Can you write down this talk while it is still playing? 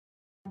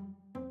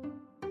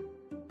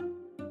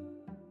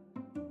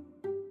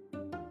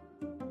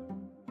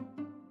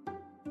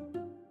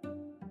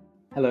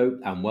Hello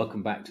and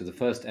welcome back to the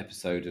first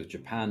episode of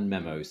Japan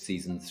Memo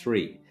Season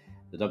 3,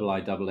 the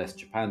IISS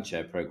Japan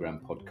Chair Programme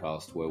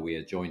podcast where we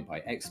are joined by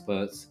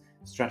experts,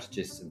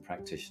 strategists and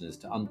practitioners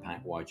to unpack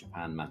why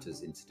Japan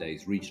matters in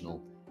today's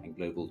regional and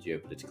global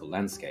geopolitical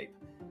landscape.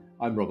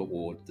 I'm Robert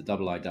Ward, the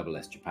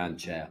IISS Japan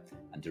Chair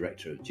and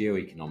Director of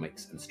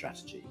Geoeconomics and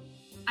Strategy.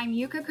 I'm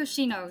Yuka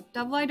Koshino,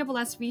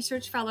 IISS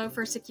Research Fellow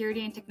for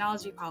Security and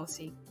Technology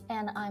Policy.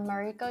 And I'm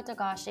Mariko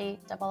Togashi,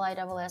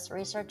 IISS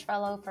Research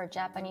Fellow for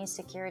Japanese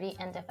Security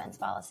and Defense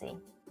Policy.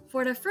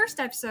 For the first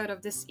episode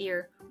of this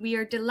year, we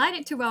are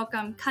delighted to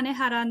welcome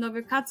Kanehara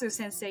Nobukatsu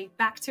sensei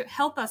back to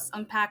help us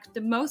unpack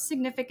the most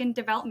significant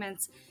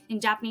developments in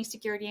Japanese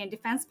security and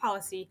defense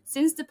policy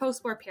since the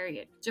post-war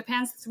period,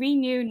 Japan's 3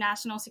 new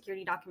national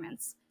security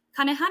documents.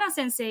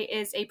 Kanehara-sensei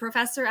is a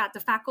professor at the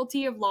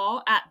Faculty of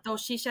Law at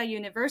Doshisha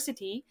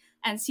University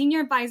and senior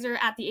advisor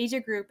at the Asia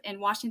Group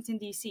in Washington,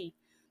 D.C.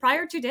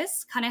 Prior to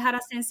this,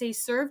 Kanehara-sensei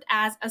served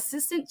as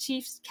Assistant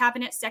Chief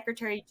Cabinet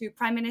Secretary to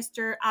Prime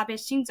Minister Abe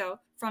Shinzo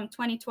from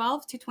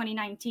 2012 to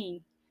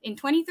 2019. In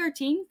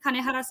 2013,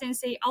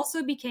 Kanehara-sensei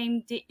also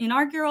became the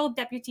inaugural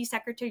Deputy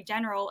Secretary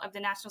General of the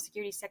National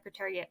Security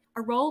Secretariat,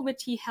 a role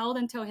which he held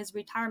until his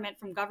retirement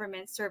from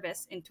government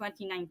service in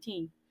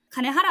 2019.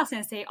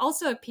 Kanehara-sensei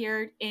also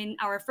appeared in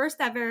our first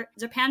ever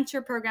Japan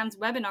Chair Program's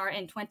webinar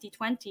in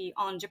 2020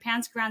 on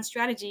Japan's grand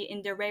strategy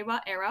in the Reiwa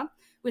era,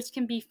 which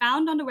can be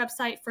found on the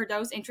website for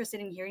those interested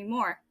in hearing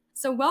more.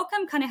 So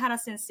welcome,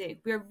 Kanehara-sensei.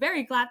 We're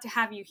very glad to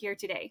have you here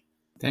today.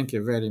 Thank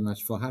you very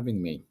much for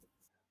having me.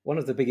 One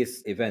of the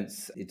biggest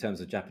events in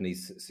terms of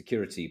Japanese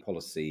security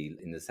policy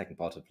in the second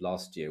part of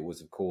last year was,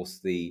 of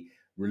course, the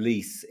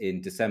release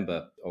in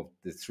December of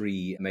the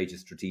 3 major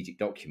strategic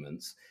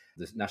documents,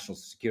 the National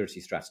Security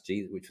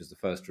Strategy, which was the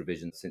first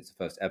revision since the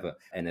first ever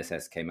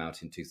NSS came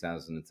out in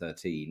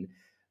 2013,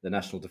 the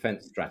National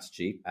Defense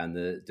Strategy and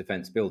the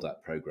Defense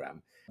Build-Up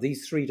Programme.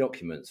 These 3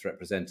 documents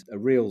represent a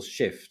real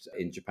shift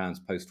in Japan's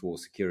post-war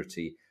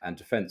security and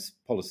defense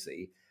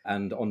policy.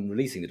 And on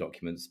releasing the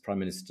documents, Prime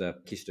Minister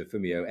Kishida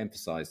Fumio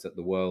emphasized that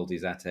the world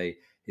is at a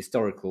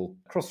historical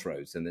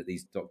crossroads and that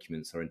these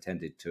documents are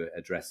intended to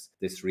address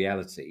this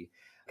reality.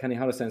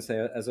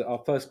 Kanehara-sensei, as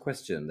our first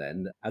question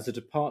then, as a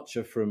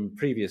departure from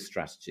previous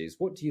strategies,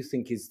 what do you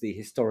think is the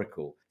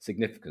historical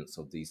significance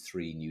of these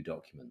 3 new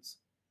documents?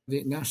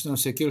 The national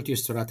security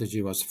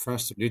strategy was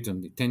first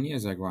written 10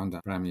 years ago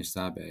under Prime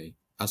Minister Abe.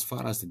 As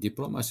far as the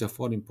diplomacy of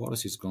foreign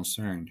policy is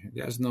concerned,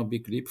 there's no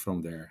big leap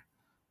from there.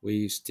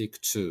 We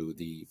stick to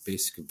the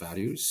basic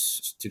values,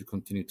 still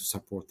continue to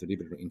support the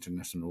liberal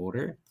international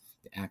order.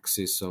 The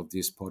axis of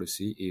this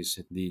policy is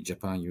the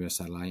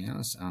Japan-US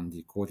alliance and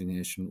the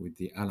coordination with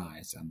the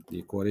allies and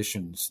the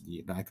coalitions,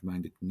 the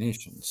like-minded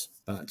nations.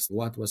 But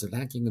what was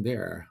lacking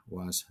there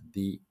was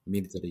the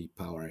military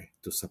power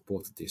to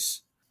support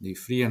this. The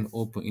free and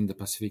open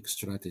Indo-Pacific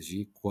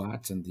strategy,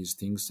 Quads, and these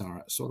things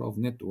are sort of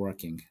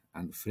networking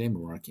and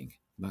frameworking.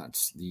 But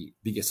the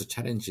biggest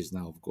challenge is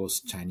now, of course,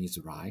 Chinese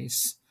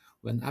rise.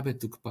 When Abe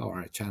took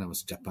power, China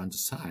was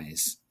Japan's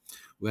size.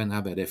 When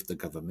Abe left the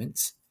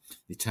government,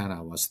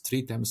 China was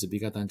 3 times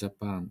bigger than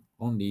Japan.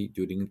 Only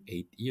during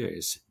 8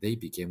 years, they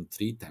became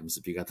 3 times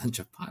bigger than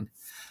Japan.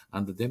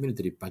 And the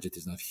military budget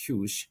is not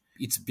huge.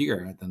 It's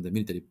bigger than the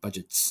military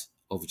budgets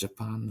of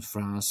Japan,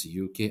 France,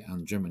 UK,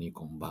 and Germany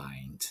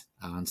combined.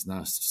 And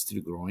now it's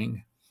still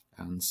growing.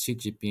 And Xi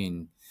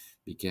Jinping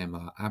became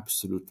an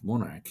absolute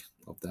monarch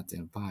of that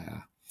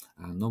empire.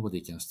 And nobody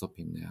can stop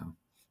him now.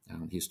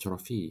 And his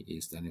trophy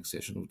is the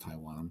annexation of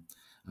Taiwan.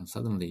 And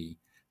suddenly,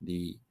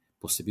 the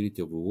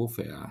possibility of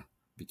warfare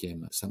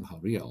became somehow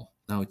real.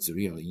 Now it's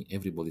real in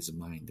everybody's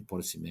mind, the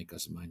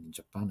policymakers' mind in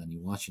Japan and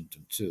in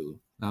Washington too.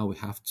 Now we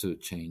have to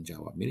change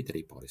our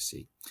military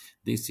policy.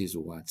 This is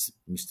what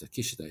Mr.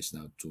 Kishida is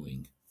now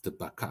doing to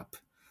back up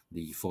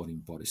the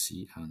foreign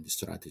policy and the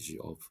strategy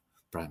of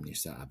Prime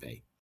Minister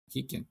Abe.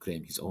 He can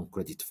claim his own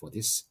credit for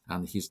this,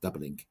 and he's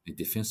doubling the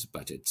defense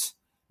budget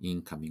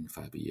in coming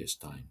 5 years'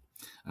 time.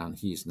 And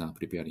he is now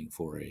preparing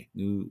for a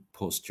new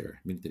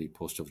posture, military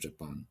posture of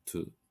Japan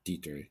to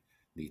deter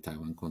the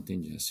Taiwan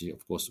contingency,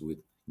 of course, with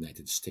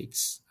United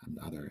States and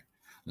other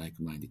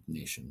like-minded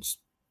nations.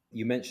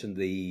 You mentioned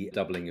the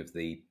doubling of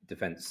the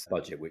defense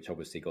budget, which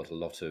obviously got a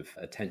lot of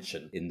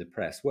attention in the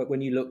press.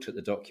 When you looked at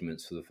the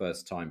documents for the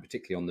first time,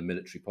 particularly on the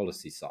military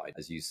policy side,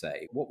 as you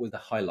say, what were the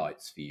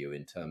highlights for you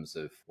in terms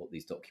of what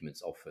these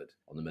documents offered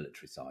on the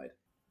military side?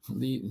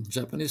 The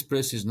Japanese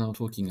press is now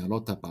talking a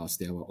lot about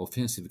their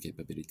offensive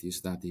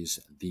capabilities, that is,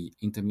 the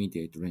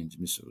intermediate range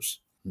missiles.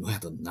 We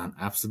had none,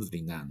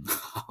 absolutely none.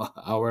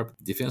 Our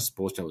defense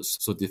posture was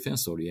so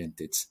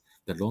defense-oriented.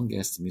 The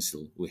longest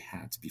missile we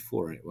had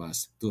before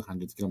was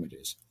 200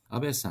 kilometers.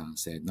 Abe-san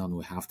said, no,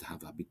 we have to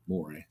have a bit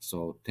more.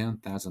 So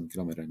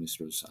 10,000-kilometer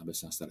missiles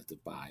Abe-san started to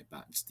buy,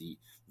 but it's the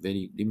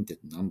very limited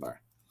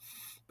number.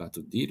 But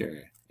to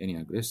deter any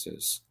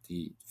aggressors,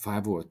 the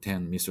 5 or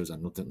 10 missiles are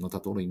not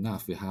at all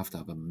enough. We have to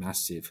have a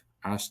massive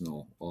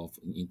arsenal of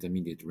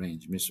intermediate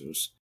range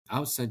missiles.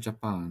 Outside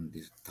Japan,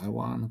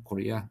 Taiwan,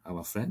 Korea,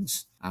 our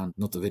friends, and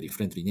not very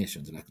friendly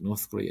nations like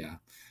North Korea,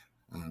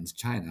 And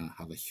China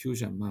have a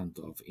huge amount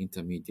of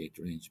intermediate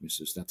range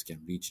missiles that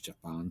can reach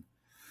Japan,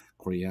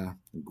 Korea,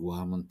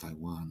 Guam, and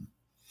Taiwan.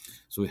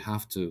 So we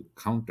have to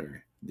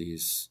counter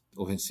these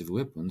offensive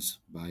weapons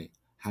by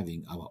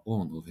having our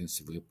own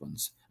offensive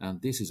weapons.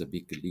 And this is a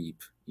big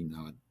leap in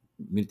our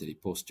military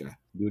posture.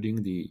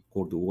 During the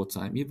Cold War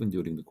time, even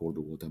during the Cold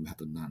War time, we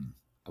had none.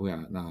 We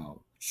are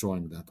now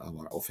showing that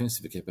our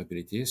offensive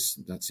capabilities,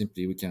 that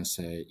simply we can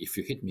say, if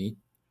you hit me,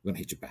 we're going to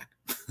hit you back.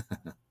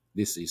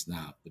 This is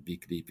now the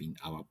big leap in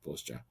our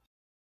posture.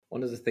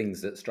 One of the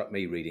things that struck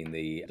me reading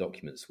the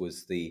documents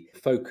was the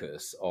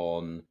focus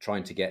on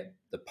trying to get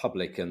the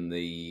public and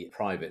the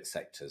private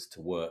sectors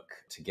to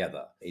work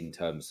together in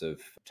terms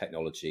of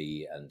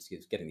technology and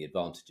getting the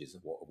advantages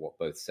of what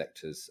both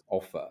sectors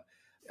offer.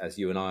 As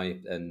you and I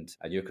and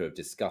Yuka have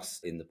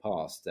discussed in the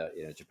past,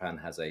 Japan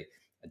has a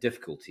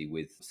difficulty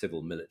with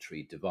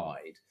civil-military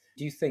divide.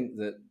 Do you think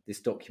that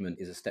this document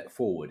is a step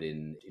forward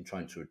in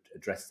trying to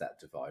address that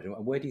divide?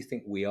 And where do you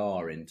think we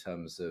are in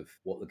terms of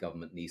what the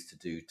government needs to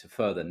do to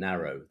further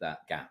narrow that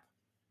gap?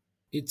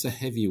 It's a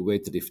heavy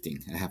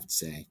weightlifting, I have to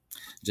say.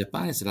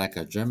 Japan is like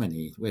a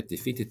Germany, we're a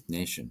defeated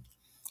nation.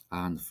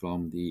 And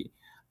from the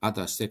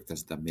other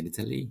sectors, the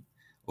military,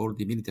 all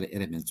the military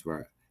elements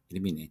were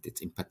eliminated,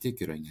 in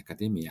particular in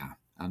academia.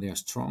 And they are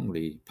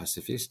strongly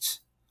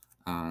pacifists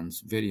and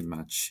very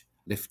much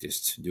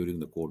leftists during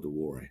the Cold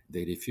War.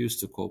 They refused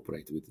to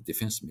cooperate with the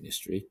Defense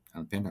Ministry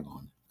and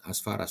Pentagon.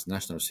 As far as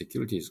national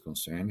security is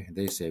concerned,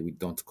 they say we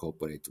don't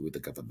cooperate with the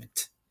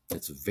government.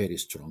 That's a very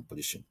strong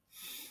position.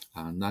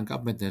 And now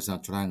governments are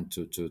trying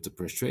to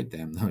persuade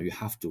them, no, you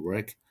have to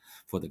work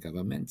for the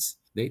governments.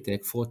 They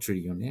take 4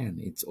 trillion yen.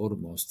 It's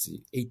almost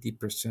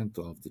 80%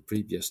 of the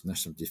previous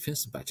national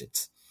defense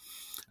budget.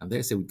 And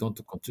they say we don't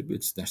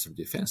contribute to national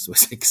defense. So I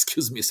say,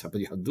 excuse me,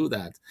 somebody can do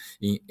that.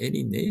 In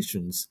any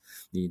nations,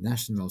 the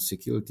national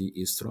security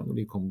is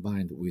strongly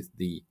combined with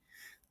the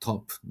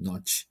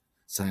top-notch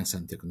science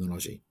and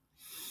technology.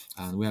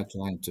 And we are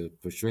trying to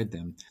persuade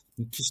them.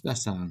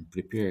 Kishida-san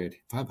prepared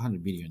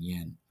 500 billion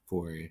yen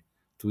for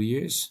 2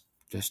 years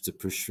just to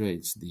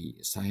persuade the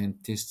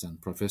scientists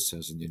and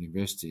professors in the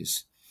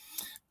universities.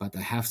 But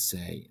I have to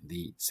say,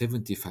 the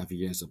 75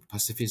 years of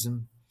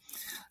pacifism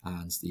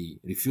and the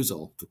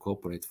refusal to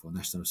cooperate for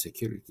national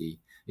security,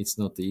 it's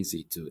not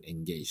easy to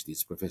engage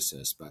these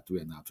professors, but we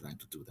are now trying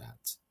to do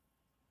that.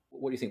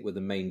 What do you think were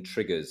the main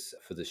triggers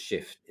for the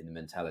shift in the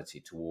mentality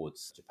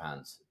towards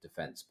Japan's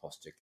defense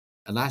posture?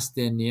 The last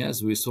 10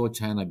 years, we saw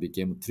China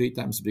became 3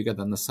 times bigger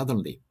than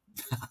suddenly.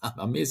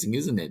 Amazing,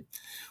 isn't it?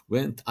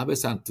 When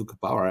Abe-san took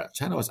power,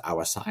 China was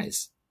our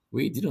size.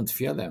 We didn't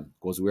fear them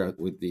because we are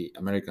with the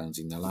Americans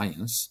in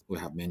alliance. We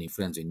have many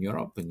friends in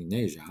Europe and in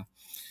Asia.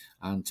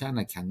 And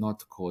China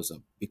cannot cause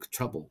a big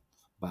trouble.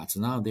 But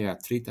now they are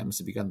 3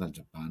 times bigger than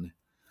Japan.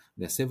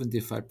 They're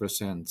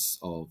 75%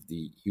 of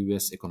the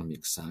US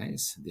economic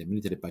size. Their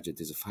military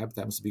budget is 5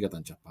 times bigger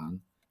than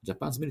Japan.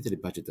 Japan's military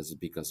budget is as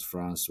big as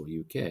France or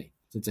UK.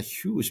 So it's a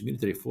huge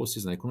military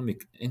forces and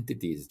economic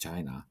entities,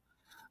 China.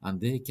 And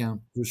they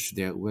can push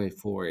their way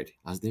forward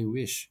as they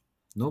wish.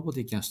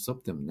 Nobody can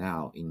stop them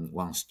now in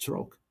one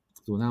stroke.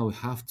 So now we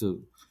have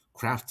to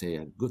craft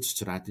a good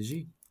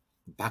strategy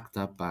backed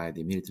up by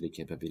the military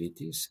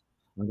capabilities.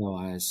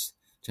 Otherwise,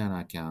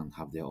 China can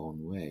have their own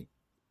way.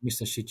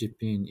 Mr. Xi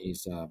Jinping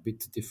is a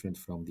bit different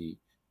from the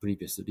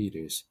previous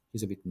leaders.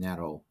 He's a bit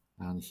narrow,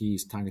 and he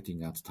is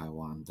targeting at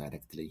Taiwan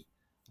directly,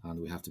 and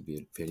we have to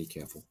be very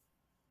careful.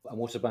 And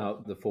what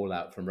about the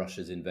fallout from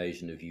Russia's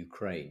invasion of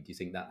Ukraine? Do you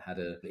think that had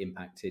an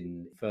impact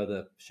in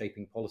further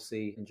shaping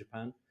policy in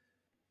Japan?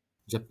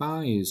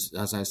 Japan is,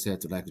 as I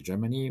said, like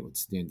Germany,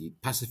 the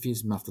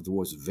pacifism after the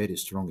war is very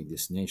strong in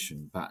this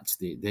nation, but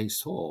they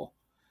saw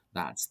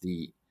that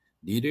the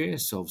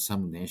leaders of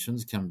some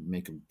nations can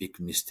make a big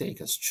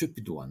mistake,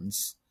 stupid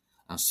ones,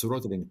 and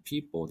slaughtering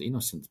people, the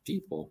innocent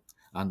people.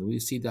 And we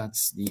see that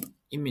the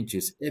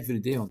images every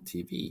day on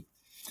TV,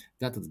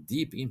 that has a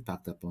deep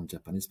impact upon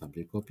Japanese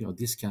public opinion.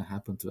 This can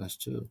happen to us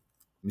too.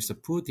 Mr.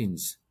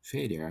 Putin's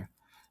failure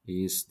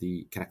is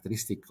the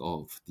characteristic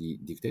of the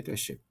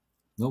dictatorship.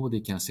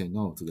 Nobody can say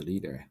no to the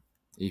leader.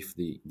 If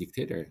the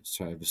dictator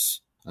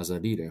serves as a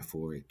leader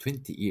for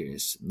 20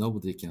 years,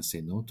 nobody can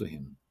say no to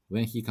him.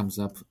 When he comes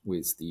up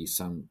with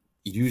some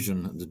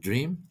illusion, the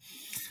dream,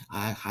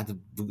 I had a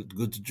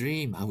good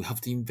dream, I will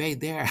have to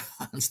invade there,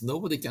 and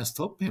nobody can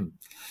stop him.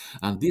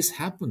 And this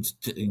happened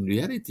in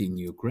reality in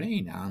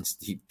Ukraine, and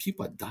the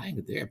people are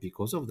dying there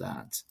because of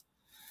that.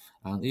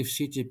 And if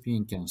Xi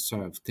Jinping can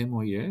serve 10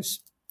 more years,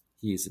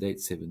 he is late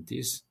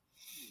 70s,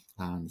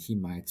 and he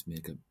might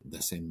make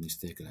the same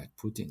mistake like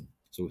Putin.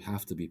 So we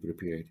have to be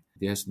prepared.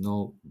 There's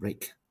no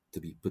break to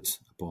be put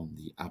upon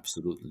the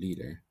absolute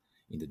leader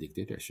in the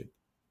dictatorship.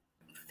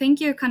 Thank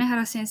you,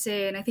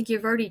 Kanehara-sensei. And I think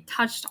you've already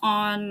touched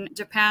on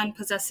Japan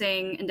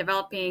possessing and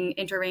developing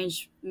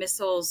interrange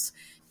missiles,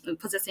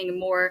 possessing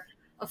more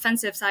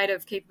offensive side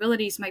of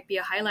capabilities might be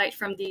a highlight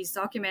from these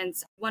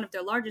documents. One of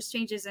the largest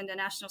changes in the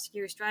national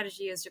security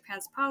strategy is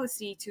Japan's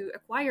policy to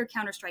acquire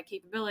counterstrike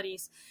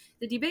capabilities.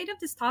 The debate of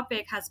this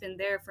topic has been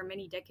there for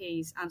many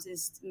decades,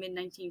 since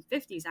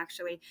mid-1950s,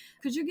 actually.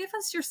 Could you give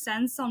us your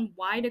sense on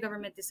why the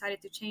government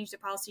decided to change the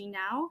policy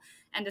now?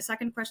 And the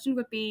second question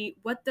would be,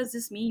 what does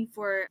this mean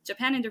for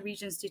Japan and the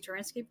region's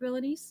deterrence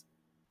capabilities?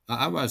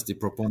 I was the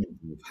proponent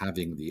of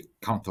having the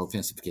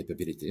counteroffensive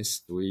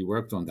capabilities. We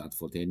worked on that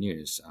for 10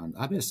 years, and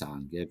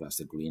Abe-san gave us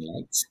the green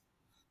light.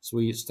 So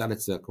we started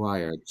to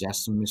acquire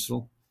Jason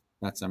missile.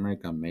 That's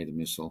American-made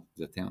missile,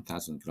 the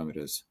 10,000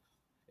 kilometers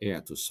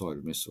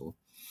air-to-soil missile.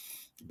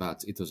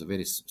 But it was a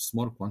very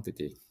small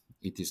quantity.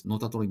 It is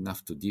not at all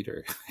enough to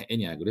deter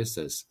any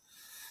aggressors.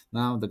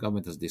 Now the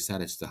government has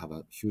decided to have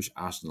a huge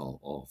arsenal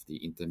of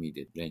the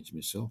intermediate range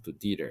missile to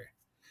deter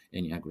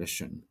any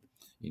aggression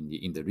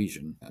in the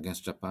region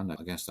against Japan,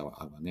 against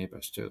our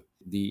neighbors too.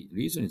 The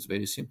reason is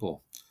very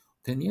simple.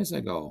 10 years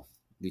ago,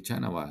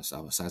 China was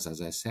our size,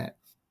 as I said.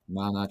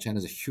 Now China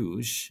is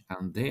huge,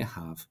 and they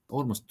have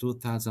almost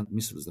 2,000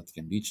 missiles that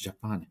can reach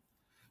Japan.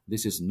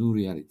 This is new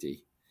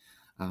reality.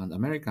 And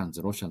Americans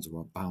and Russians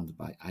were bound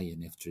by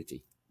INF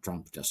Treaty.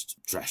 Trump just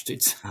trashed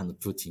it, and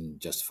Putin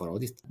just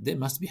followed it. They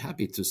must be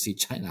happy to see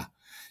China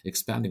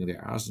expanding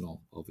their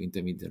arsenal of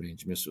intermediate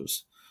range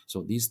missiles.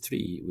 So these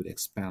three will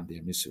expand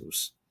their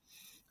missiles.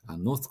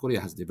 North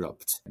Korea has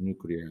developed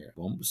nuclear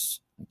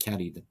bombs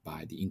carried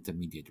by the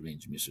intermediate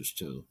range missiles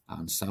too.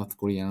 And South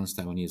Koreans,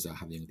 Taiwanese are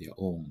having their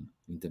own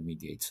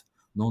intermediate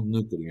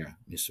non-nuclear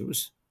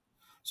missiles.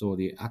 So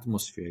the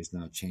atmosphere is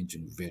now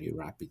changing very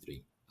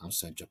rapidly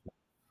outside Japan.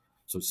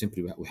 So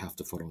simply we have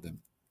to follow them.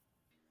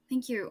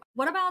 Thank you.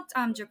 What about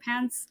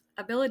Japan's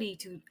ability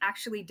to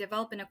actually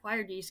develop and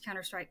acquire these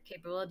counterstrike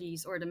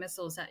capabilities or the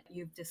missiles that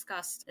you've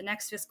discussed? The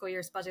next fiscal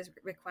year's budget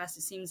request,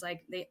 it seems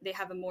like they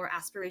have a more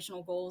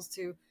aspirational goals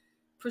to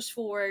push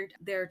forward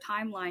their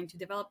timeline to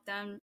develop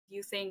them. Do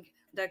you think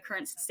the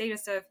current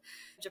status of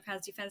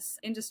Japan's defense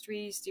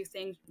industries, do you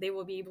think they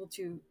will be able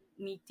to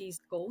meet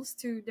these goals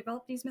to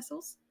develop these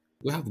missiles?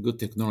 We have good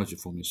technology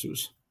for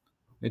missiles.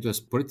 It was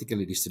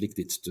politically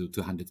restricted to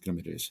 200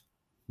 kilometers.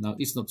 Now,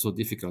 it's not so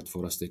difficult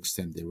for us to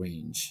extend the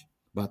range,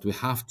 but we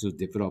have to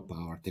develop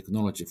our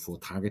technology for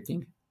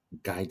targeting,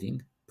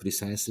 guiding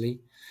precisely.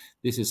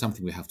 This is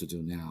something we have to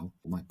do now.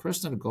 My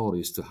personal goal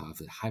is to have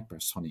the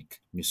hypersonic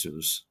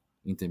missiles,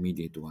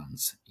 intermediate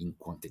ones, in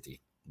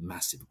quantity,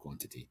 massive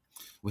quantity.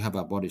 We have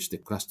abolished the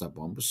cluster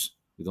bombs.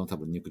 We don't have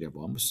nuclear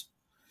bombs.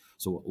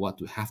 So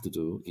what we have to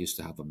do is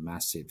to have a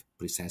massive,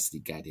 precisely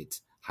guided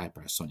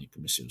hypersonic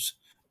missiles.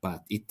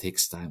 But it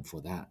takes time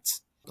for that.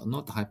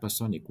 Not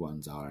hypersonic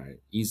ones are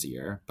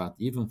easier, but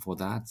even for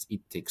that,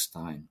 it takes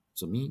time.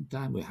 So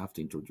meantime, we have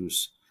to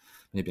introduce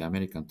maybe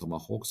American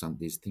Tomahawks and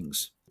these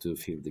things to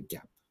fill the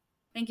gap.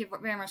 Thank you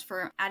very much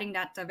for adding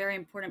that very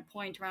important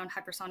point around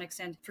hypersonics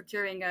and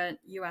procuring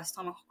U.S.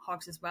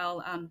 Tomahawks as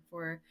well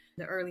for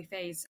the early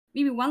phase.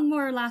 Maybe one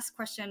more last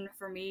question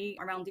for me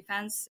around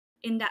defense.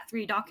 In that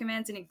three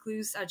documents, it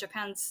includes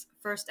Japan's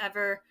first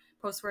ever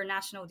post-war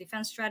national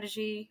defense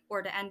strategy,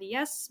 or the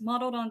NDS,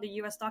 modeled on the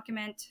U.S.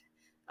 document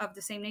of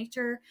the same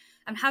nature.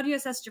 How do you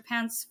assess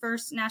Japan's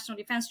first national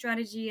defense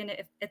strategy and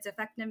its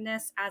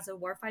effectiveness as a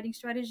warfighting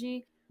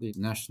strategy? The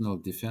National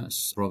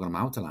Defense Program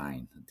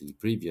outline, the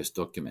previous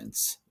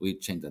documents, we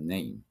changed the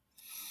name.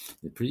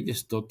 The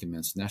previous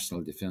documents,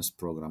 National Defense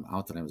Program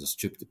outline, was a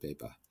stupid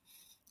paper.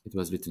 It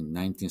was written in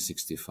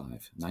 1965,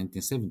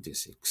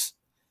 1976.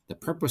 The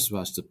purpose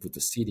was to put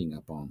a ceiling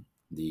upon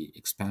the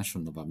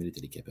expansion of our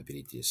military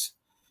capabilities.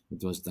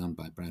 It was done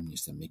by Prime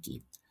Minister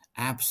Abe.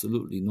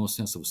 Absolutely no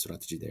sense of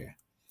strategy there.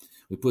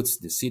 We put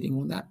the ceiling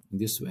on that in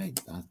this way.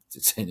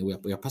 We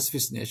are a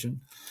pacifist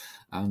nation.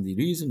 And the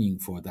reasoning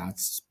for that,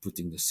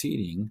 putting the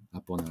ceiling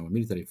upon our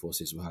military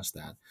forces, was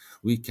that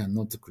we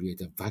cannot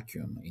create a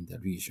vacuum in the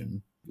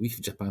region.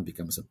 If Japan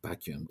becomes a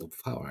vacuum of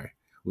power,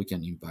 we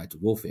can invite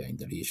warfare in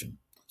the region.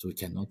 So we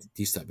cannot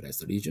destabilize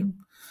the region.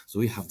 So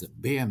we have the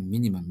bare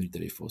minimum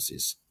military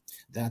forces.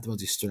 That was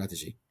the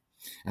strategy.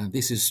 And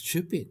this is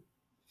stupid.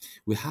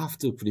 We have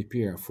to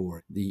prepare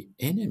for the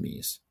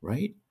enemies,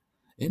 right?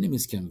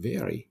 Enemies can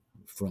vary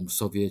from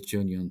Soviet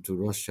Union to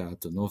Russia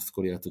to North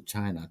Korea to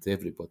China to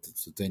everybody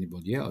to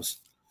anybody else.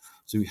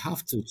 So you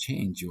have to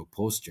change your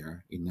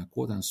posture in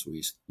accordance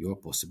with your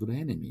possible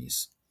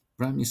enemies.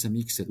 Prime Minister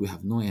Abe said we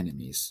have no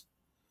enemies.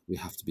 We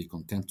have to be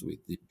content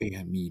with the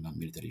bare minimum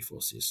military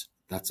forces.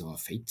 That's our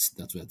fate.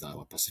 That's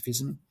our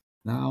pacifism.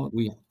 Now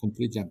we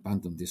completely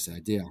abandon this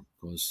idea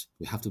because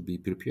we have to be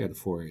prepared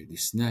for the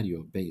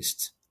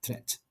scenario-based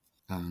threat.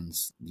 And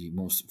the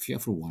most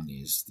fearful one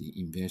is the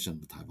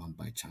invasion of Taiwan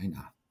by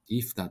China.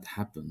 If that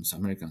happens,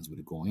 Americans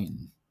will go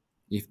in.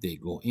 If they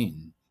go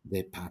in,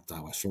 they pat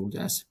our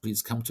shoulders.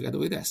 Please come together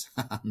with us.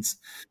 And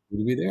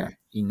we'll be there.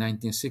 In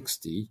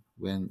 1960,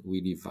 when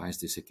we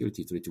revised the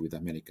security treaty with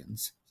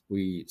Americans,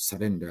 we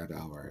surrendered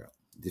our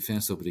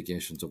defense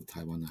obligations of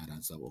Taiwan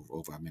Islands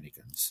over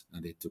Americans,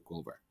 and they took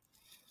over.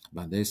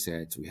 But they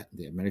said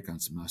the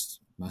Americans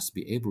must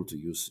be able to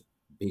use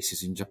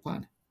bases in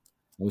Japan.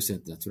 We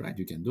said, that's right,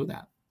 you can do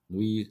that.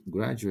 We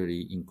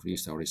gradually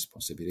increased our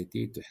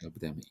responsibility to help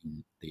them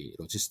in the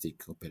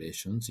logistic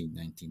operations in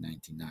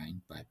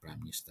 1999 by Prime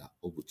Minister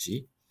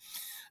Obuchi.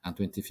 And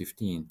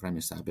 2015, Prime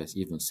Minister Abe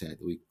even said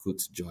we could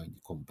join the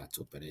combat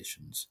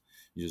operations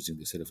using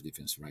the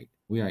self-defense right.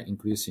 We are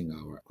increasing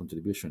our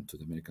contribution to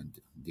the American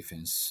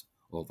defense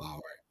of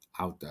our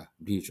outer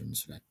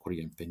regions like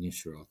Korean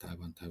Peninsula,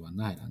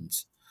 Taiwan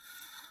Islands.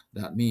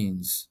 That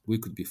means we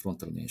could be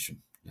frontal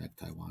nation like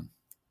Taiwan.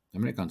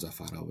 Americans are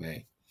far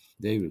away.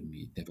 They will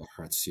be never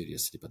hurt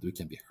seriously, but we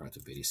can be hurt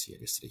very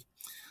seriously.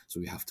 So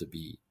we have to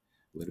be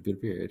well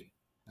prepared.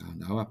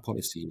 And our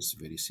policy is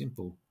very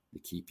simple, the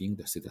keeping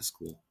the status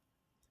quo,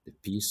 the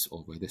peace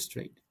over the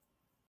strait.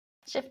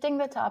 Shifting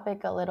the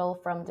topic a little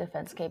from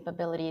defense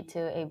capability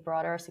to a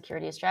broader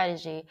security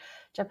strategy,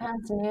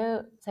 Japan's new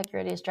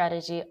security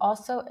strategy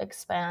also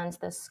expands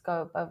the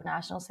scope of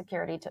national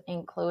security to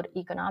include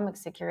economic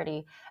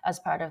security as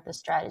part of the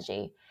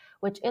strategy,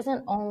 which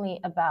isn't only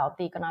about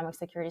the economic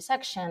security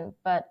section,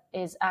 but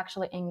is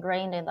actually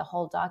ingrained in the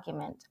whole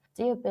document.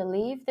 Do you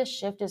believe this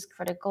shift is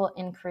critical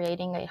in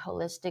creating a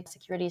holistic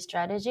security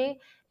strategy?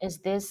 Is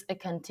this a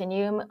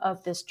continuum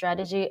of the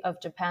strategy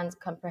of Japan's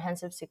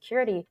comprehensive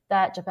security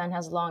that Japan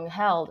has long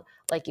held?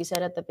 Like you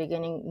said at the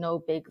beginning, no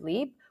big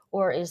leap,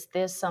 or is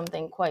this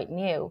something quite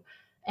new?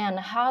 And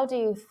how do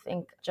you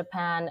think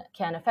Japan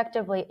can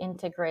effectively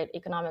integrate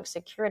economic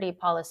security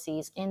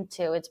policies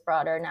into its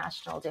broader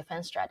national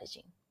defense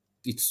strategy?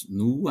 It's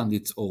new and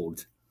it's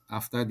old.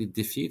 After the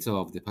defeat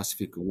of the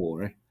Pacific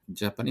War,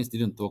 Japanese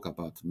didn't talk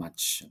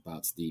much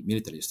about the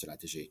military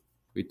strategy.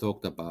 We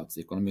talked about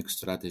the economic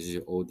strategy,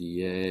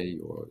 ODA,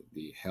 or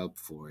the help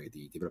for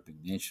the developing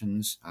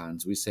nations.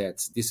 And we said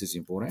this is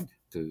important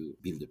to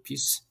build a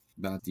peace,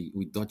 but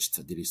we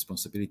dodged the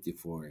responsibility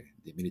for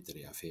the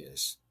military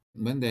affairs.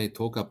 When they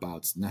talk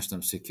about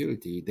national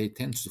security, they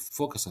tend to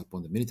focus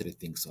upon the military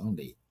things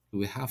only.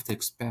 We have to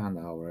expand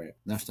our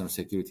national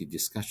security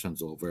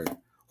discussions over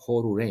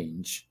whole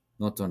range,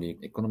 not only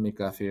economic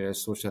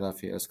affairs, social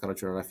affairs,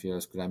 cultural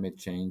affairs, climate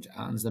change,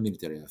 and the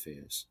military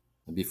affairs.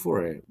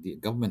 Before, the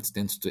government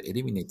tends to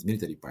eliminate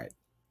military part.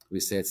 We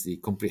said the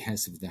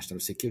comprehensive national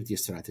security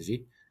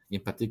strategy. In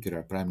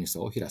particular, Prime Minister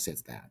Ohira said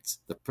that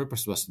the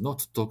purpose was not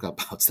to talk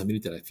about the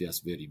military affairs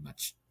very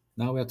much.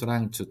 Now we are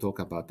trying to talk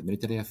about the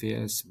military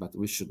affairs, but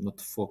we should not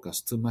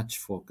focus too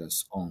much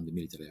on the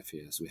military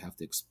affairs. We have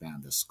to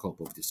expand the scope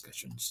of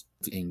discussions.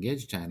 To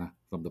engage China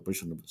from the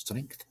position of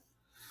strength,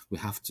 we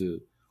have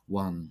to,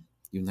 one,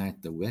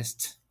 unite the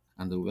West,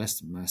 and the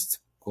West must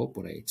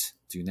cooperate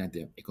to unite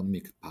their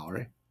economic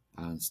power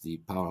and the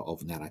power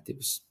of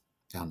narratives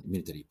and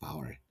military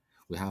power.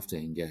 We have to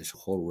engage a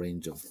whole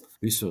range of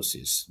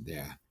resources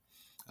there.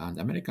 And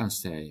Americans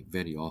say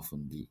very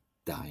often the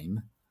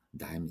dime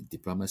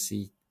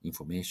diplomacy,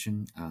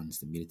 information, and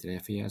the military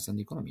affairs and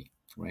economy,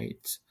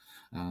 right?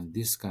 And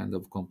this kind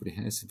of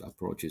comprehensive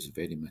approach is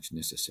very much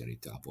necessary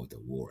to avoid the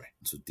war,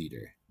 to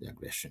deter the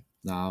aggression.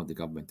 Now my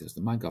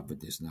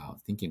government is now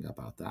thinking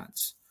about that.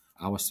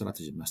 Our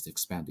strategy must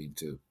expand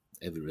into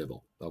every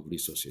level of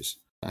resources.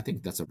 I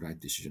think that's a right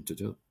decision to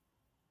do.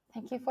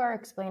 Thank you for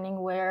explaining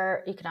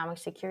where economic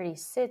security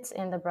sits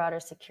in the broader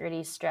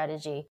security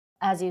strategy.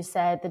 As you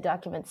said, the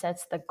document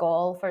sets the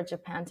goal for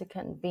Japan to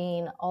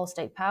convene all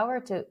state power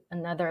to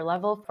another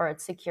level for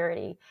its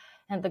security.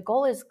 And the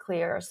goal is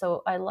clear.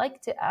 So I'd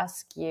like to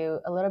ask you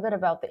a little bit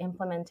about the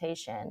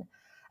implementation.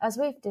 As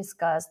we've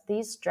discussed,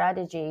 these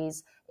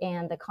strategies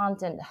and the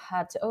content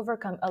had to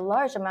overcome a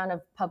large amount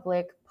of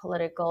public,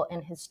 political,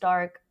 and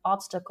historic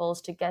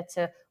obstacles to get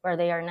to where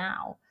they are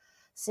now.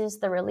 Since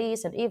the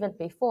release and even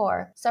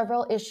before,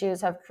 several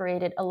issues have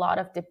created a lot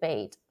of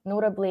debate,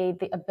 notably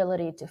the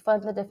ability to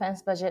fund the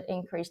defense budget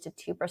increased to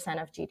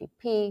 2% of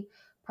GDP,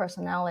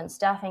 personnel and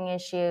staffing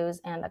issues,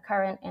 and the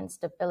current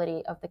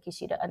instability of the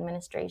Kishida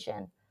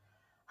administration.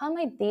 How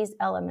might these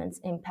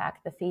elements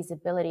impact the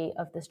feasibility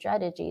of the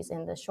strategies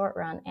in the short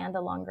run and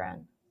the long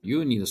run?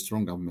 You need a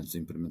strong government to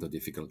implement a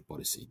difficult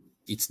policy.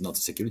 It's not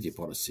security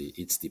policy,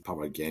 it's the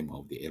power game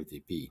of the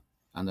LDP.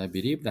 And I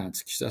believe that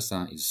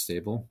Kishida-san is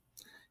stable.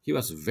 He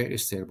was very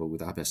stable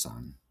with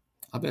Abe-san.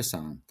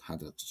 Abe-san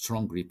had a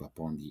strong grip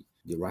upon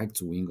the right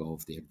wing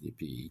of the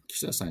LDP.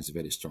 Kishida-san is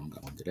very strong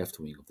on the left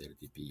wing of the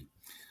LDP.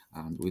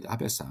 And with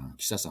Abe-san,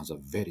 Kishida-san has a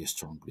very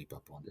strong grip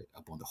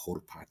upon the whole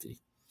party.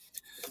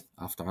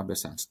 After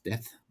Abe-san's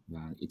death,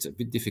 it's a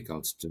bit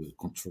difficult to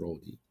control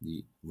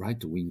the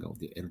right wing of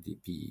the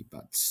LDP,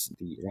 but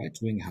the right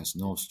wing has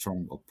no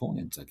strong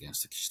opponent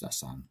against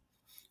Kishida-san.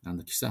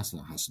 And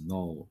Kishida-san has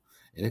no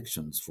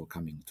elections for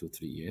coming 2-3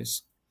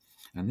 years.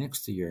 And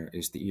next year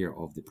is the year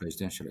of the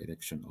presidential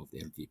election of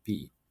the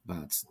LDP.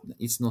 But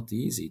it's not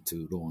easy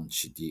to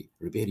launch the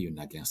rebellion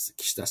against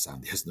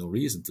Kishida-san. There's no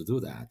reason to do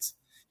that.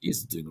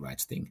 He's doing the right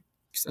thing.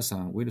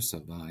 Kishida-san will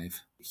survive.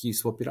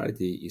 His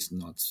popularity is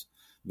not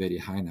very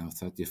high now,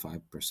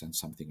 35%,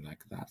 something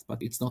like that.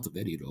 But it's not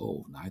very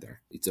low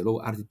neither. It's a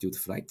low-altitude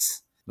flight.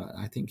 But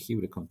I think he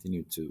will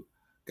continue to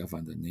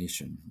govern the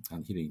nation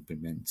and he will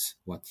implement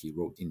what he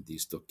wrote in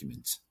these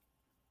documents.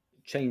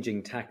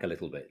 changing tack a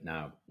little bit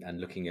now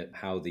and looking at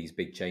how these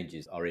big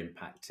changes are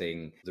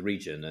impacting the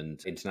region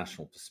and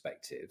international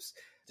perspectives.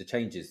 The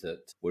changes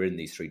that were in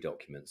these three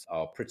documents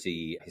are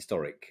pretty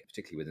historic,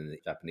 particularly within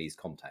the Japanese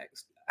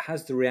context.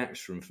 Has the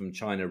reaction from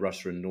China,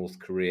 Russia, and North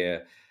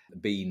Korea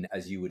been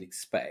as you would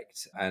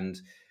expect? And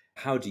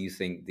how do you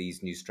think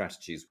these new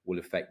strategies will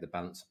affect the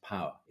balance of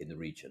power in the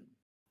region?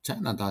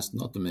 China does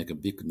not make a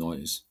big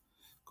noise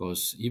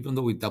because even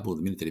though we doubled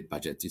the military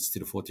budget, it's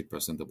still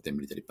 40% of the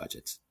military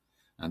budget.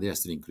 And they are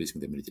still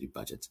increasing the military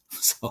budget.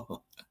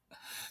 So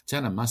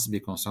China must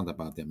be concerned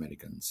about the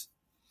Americans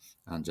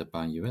and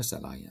Japan-US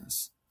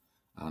alliance.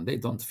 And they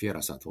don't fear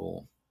us at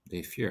all.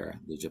 They fear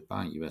the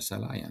Japan-US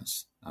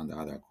alliance and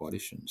other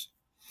coalitions.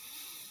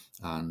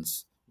 And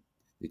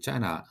the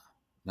China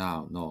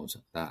now knows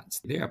that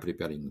they are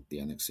preparing the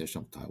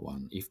annexation of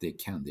Taiwan. If they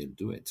can, they'll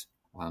do it.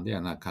 And they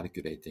are now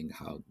calculating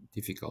how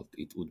difficult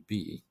it would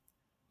be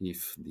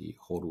if the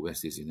whole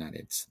West is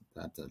united.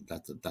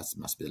 That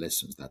must be the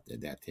lessons that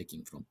they are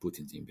taking from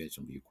Putin's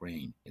invasion of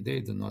Ukraine.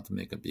 They do not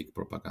make a big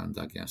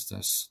propaganda against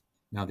us.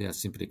 Now they are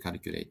simply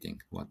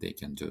calculating what they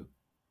can do.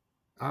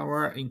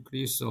 Our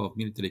increase of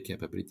military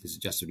capabilities is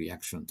just a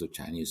reaction to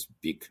Chinese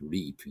big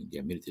leap in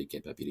their military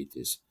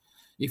capabilities.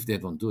 If they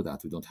don't do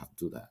that, we don't have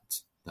to do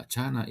that. But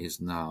China is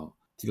now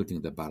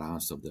tilting the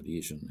balance of the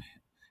region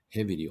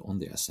heavily on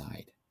their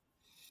side.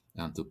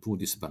 And to pull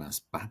this balance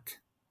back,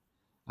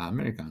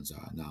 Americans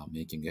are now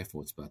making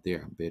efforts, but they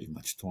are very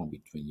much torn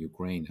between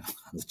Ukraine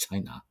and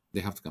China. They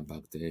have to come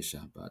back to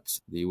Asia, but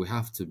we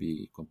have to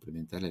be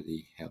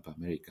complementarily help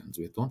Americans.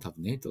 We don't have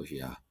NATO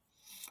here.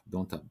 We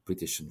don't have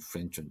British and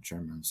French and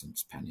Germans and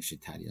Spanish,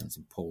 Italians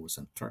and Poles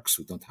and Turks.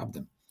 We don't have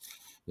them.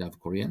 We have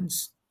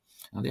Koreans,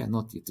 and they are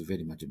not yet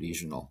very much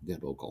regional. They're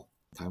local.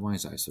 Taiwan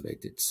is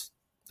isolated,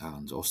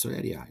 and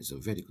Australia is a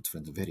very good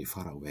friend, very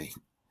far away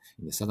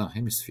in the southern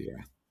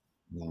hemisphere.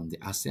 And the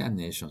ASEAN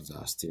nations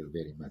are still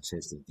very much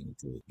hesitating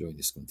to join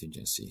this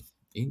contingency.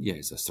 India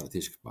is a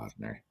strategic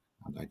partner,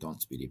 and I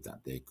don't believe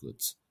that they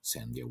could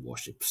send their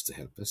warships to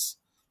help us.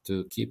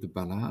 To keep a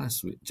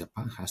balance,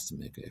 Japan has to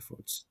make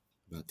efforts,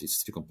 but it's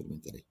still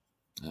complementary.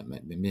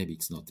 Maybe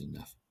it's not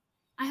enough.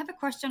 I have a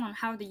question on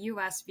how the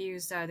U.S.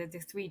 views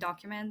the three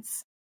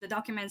documents. The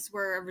documents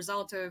were a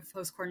result of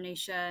close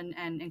coordination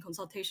and in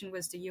consultation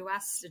with the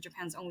U.S.,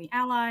 Japan's only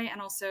ally, and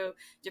also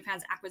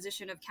Japan's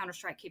acquisition of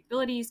counterstrike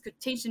capabilities could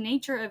change the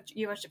nature of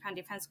U.S.-Japan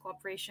defense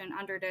cooperation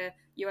under the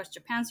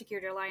U.S.-Japan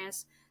Security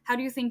Alliance. How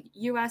do you think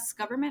U.S.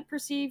 government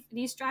perceive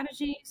these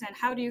strategies, and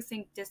how do you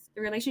think the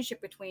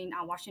relationship between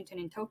Washington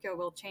and Tokyo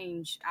will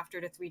change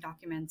after the three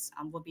documents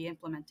will be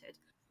implemented?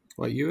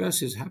 Well,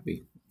 U.S. is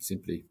happy,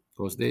 simply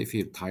because they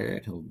feel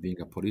tired of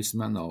being a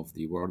policeman of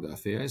the world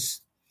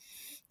affairs.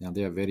 And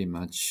they are very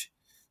much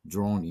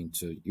drawn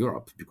into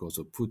Europe because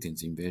of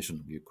Putin's invasion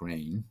of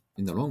Ukraine.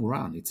 In the long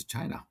run, it's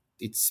China.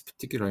 It's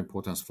particular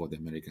importance for the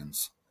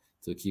Americans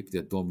to keep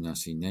their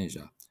dominance in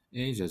Asia.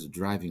 Asia is the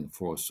driving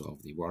force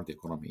of the world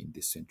economy in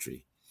this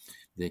century.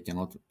 They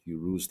cannot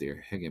lose their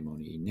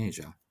hegemony in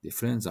Asia. The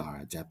friends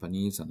are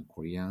Japanese and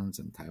Koreans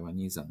and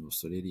Taiwanese and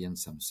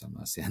Australians and some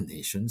ASEAN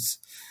nations.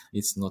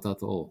 It's not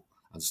at all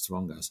as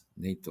strong as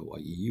NATO or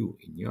EU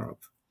in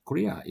Europe.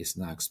 Korea is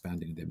now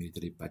expanding their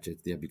military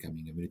budget. They are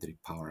becoming a military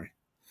power.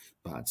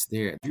 But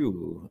their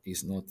view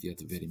is not yet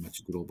very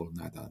much global,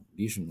 neither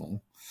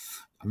regional.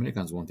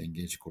 Americans want to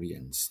engage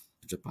Koreans.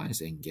 Japan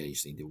is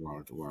engaged in the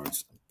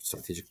world's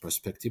strategic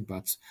perspective,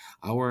 but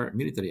our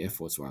military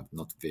efforts were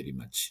not very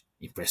much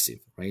impressive,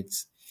 right?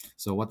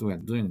 So what we are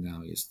doing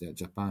now is that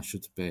Japan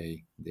should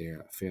pay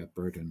their fair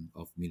burden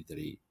of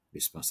military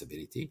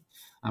responsibility.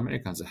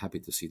 Americans are happy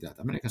to see that.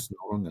 Americans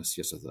no longer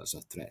see us as a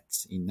threat.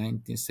 In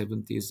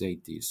 1970s,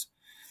 80s,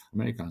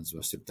 Americans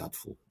were still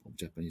doubtful of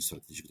Japanese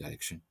strategic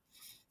direction.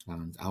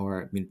 And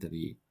our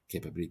military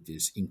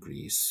capabilities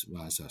increase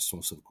was a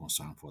source of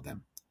concern for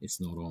them.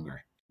 It's no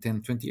longer.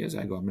 10, 20 years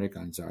ago,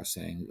 Americans are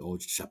saying, oh,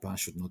 Japan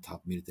should not have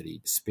military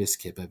space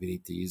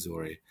capabilities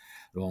or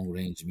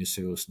long-range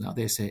missiles. Now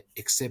they say,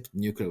 except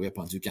nuclear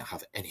weapons, you can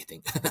have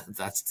anything.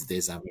 That's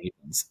today's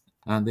Americans.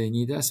 And they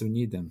need us, we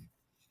need them.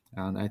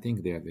 And I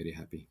think they are very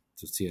happy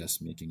to see us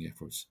making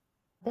efforts.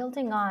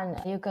 Building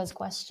on Yuka's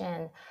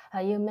question,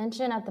 you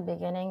mentioned at the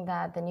beginning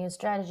that the new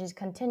strategies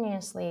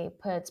continuously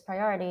puts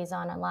priorities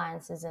on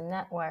alliances and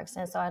networks.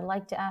 And so I'd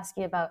like to ask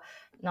you about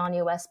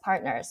non-US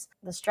partners.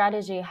 The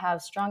strategy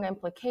has strong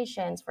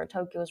implications for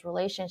Tokyo's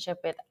relationship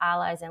with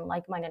allies and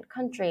like-minded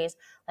countries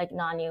like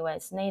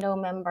non-US NATO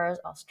members,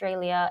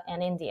 Australia,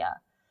 and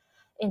India.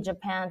 In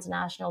Japan's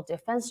National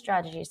Defense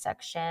Strategy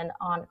section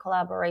on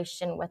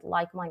collaboration with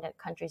like-minded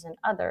countries and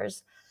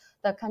others,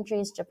 the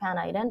countries Japan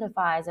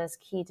identifies as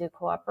key to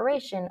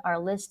cooperation are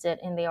listed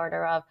in the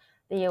order of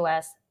the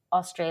US,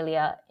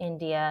 Australia,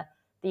 India,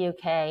 the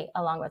UK,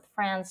 along with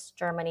France,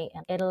 Germany,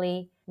 and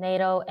Italy,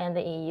 NATO and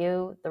the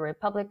EU, the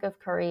Republic of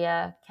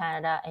Korea,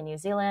 Canada, and New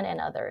Zealand, and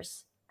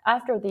others.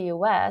 After the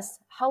US,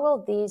 how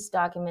will these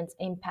documents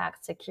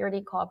impact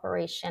security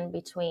cooperation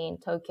between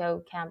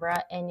Tokyo,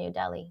 Canberra, and New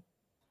Delhi?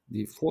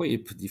 The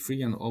FOIP, the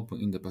Free and Open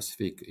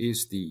Indo-Pacific,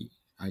 is the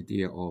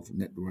idea of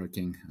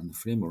networking and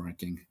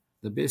frameworking.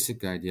 The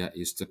basic idea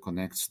is to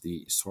connect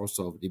the source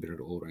of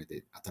liberal order,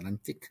 the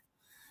Atlantic,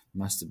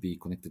 must be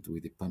connected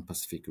with the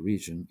Pan-Pacific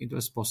region. It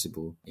was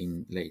possible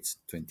in late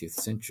 20th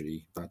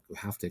century, but we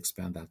have to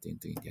expand that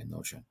into Indian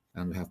Ocean.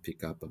 And we have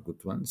picked up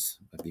good ones,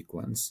 big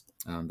ones.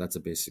 And that's a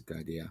basic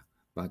idea.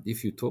 But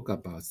if you talk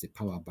about the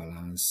power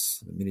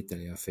balance, the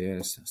military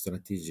affairs,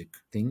 strategic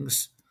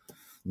things,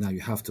 now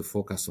you have to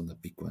focus on the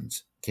big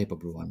ones,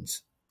 capable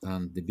ones.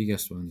 And the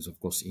biggest one is, of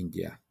course,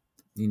 India.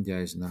 India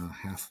is now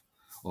half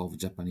of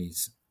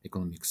Japanese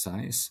economic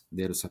size.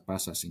 They'll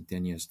surpass us in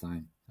 10 years'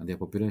 time. And their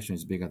population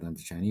is bigger than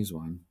the Chinese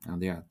one, and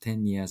they are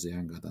 10 years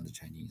younger than the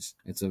Chinese.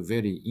 It's a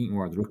very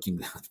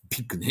inward-looking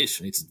big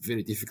nation. It's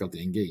very difficult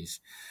to engage,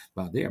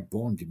 but they are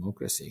born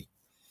democracy,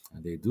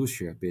 and they do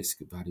share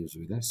basic values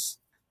with us.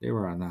 They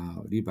were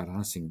now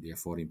rebalancing their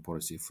foreign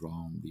policy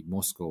from the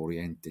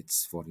Moscow-oriented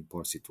foreign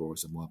policy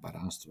towards a more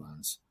balanced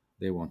ones.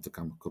 They want to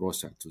come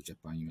closer to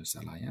Japan-US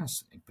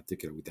alliance, in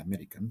particular with the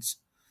Americans.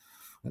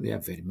 And they are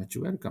very much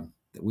welcome.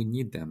 We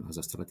need them as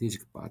a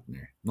strategic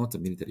partner, not a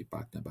military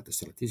partner, but a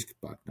strategic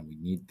partner. We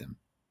need them.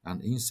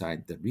 And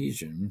inside the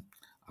region,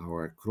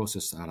 our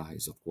closest ally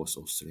is, of course,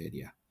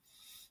 Australia.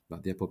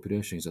 But their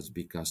population is as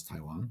big as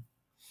Taiwan.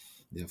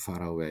 They are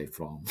far away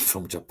from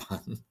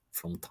Japan,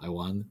 from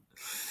Taiwan.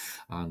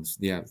 And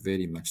they are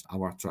very much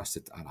our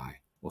trusted ally.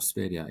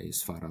 Australia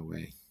is far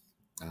away.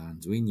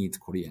 And we need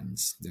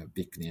Koreans. They are a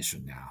big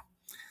nation now.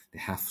 The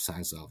half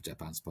size of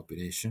Japan's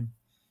population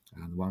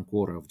and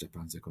 1/4 of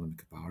Japan's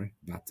economic power,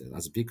 but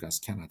as big as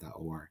Canada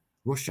or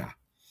Russia.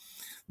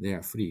 They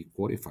are fully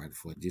qualified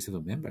for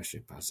G7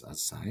 membership as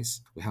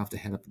size. We have to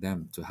help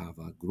them to have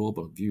a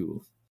global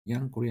view.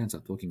 Young Koreans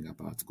are talking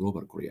about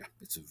global Korea.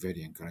 It's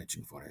very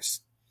encouraging for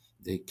us.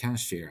 They can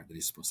share the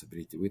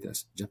responsibility with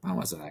us. Japan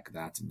was like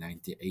that in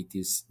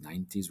 1980s,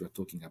 90s. We're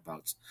talking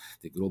about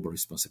the global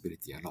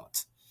responsibility a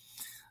lot.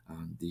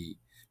 And the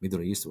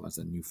Middle East was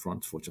a new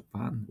front for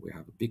Japan. We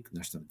have a big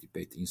national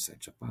debate inside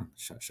Japan.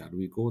 Shall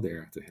we go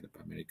there to help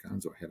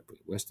Americans or help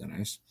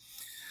Westerners?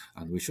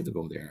 And we should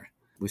go there.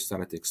 We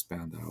started to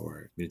expand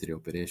our military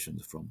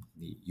operations from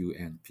the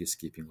UN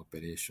peacekeeping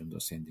operations or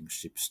sending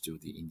ships to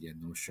the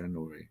Indian Ocean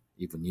or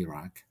even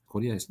Iraq.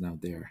 Korea is now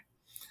there.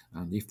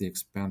 And if they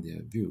expand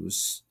their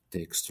views,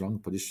 take strong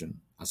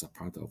position as a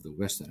part of the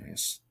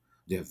Westerners,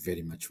 they are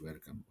very much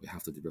welcome. We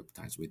have to develop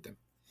ties with them.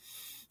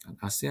 And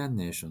ASEAN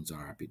nations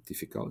are a bit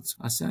difficult.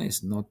 ASEAN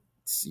is not,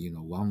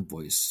 one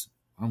voice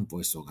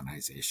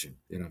organization.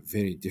 There are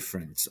very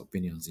different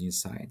opinions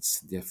inside.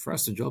 Their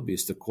first job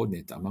is to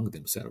coordinate among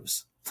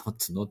themselves,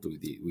 not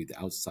with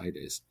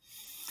outsiders.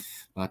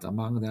 But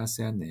among the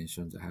ASEAN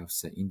nations, I have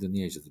said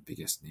Indonesia is the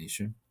biggest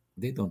nation.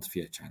 They don't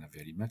fear China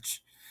very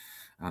much.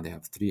 And they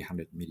have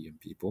 300 million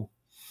people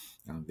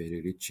and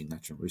very rich in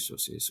natural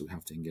resources. So we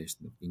have to engage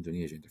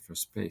Indonesia in the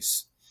first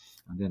place.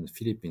 And then the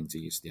Philippines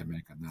is the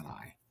American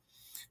ally.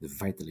 The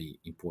vitally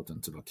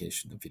important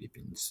location, the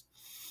Philippines.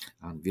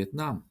 And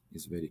Vietnam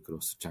is very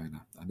close to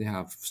China. And they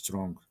have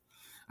strong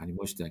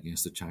animosity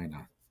against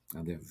China.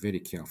 And they're very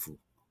careful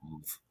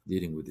of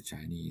dealing with the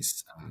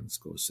Chinese. And of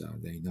course,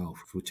 they know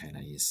who China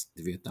is.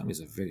 The Vietnam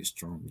is a very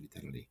strong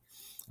militarily.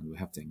 And we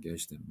have to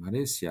engage them.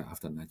 Malaysia,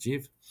 after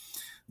Najib,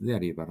 they are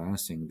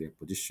rebalancing their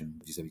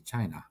position vis-a-vis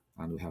China.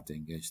 And we have to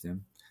engage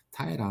them.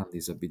 Thailand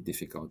is a bit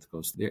difficult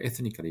because they're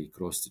ethnically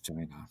close to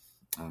China.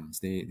 And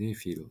they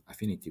feel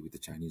affinity with the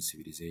Chinese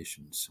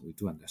civilizations. We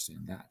do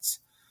understand that.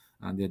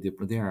 And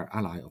they are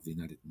ally of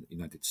the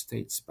United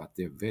States, but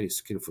they're very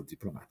skillful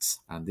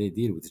diplomats. And they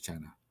deal with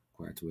China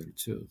quite well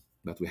too.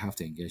 But we have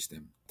to engage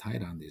them.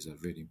 Thailand is a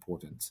very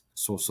important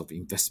source of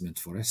investment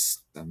for us.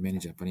 And many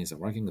Japanese are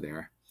working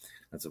there.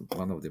 That's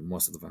one of the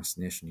most advanced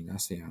nations in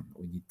ASEAN.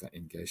 We need to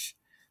engage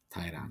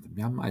Thailand.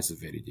 Myanmar is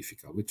very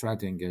difficult. We tried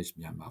to engage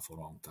Myanmar for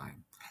a long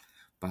time.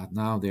 But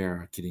now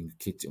they're killing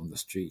kids on the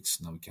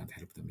streets. Now we can't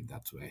help them in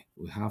that way.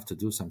 We have to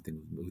do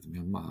something with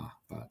Myanmar,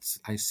 but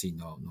I see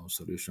no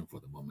solution for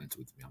the moment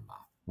with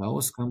Myanmar.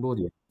 Laos,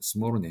 Cambodia,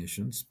 small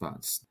nations,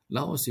 but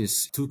Laos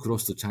is too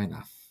close to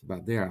China,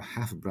 but they are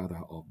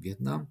half-brother of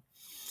Vietnam.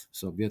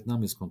 So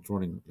Vietnam is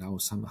controlling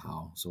Laos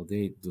somehow, so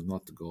they do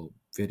not go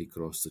very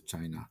close to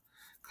China.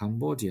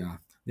 Cambodia,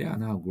 they are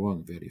now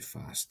growing very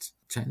fast.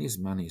 Chinese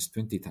money is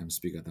 20 times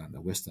bigger than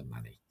the Western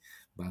money.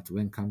 But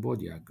when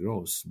Cambodia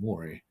grows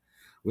more,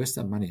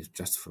 Western money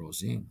just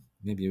flows in.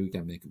 Maybe we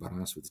can make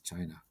balance with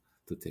China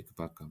to take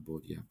back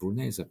Cambodia.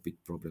 Brunei is a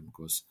big problem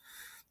because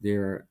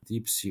their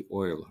deep sea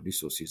oil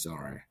resources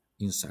are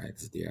inside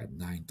their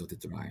 9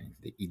 dotted line.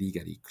 They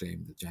illegally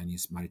claim the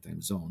Chinese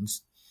maritime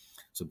zones.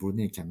 So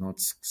Brunei cannot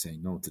say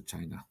no to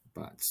China,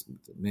 but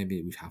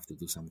maybe we have to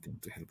do something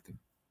to help them.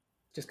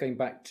 Just going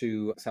back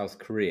to South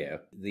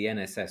Korea, the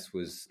NSS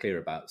was clear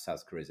about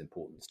South Korea's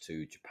importance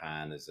to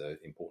Japan as an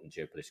important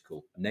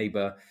geopolitical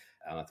neighbor,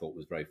 and I thought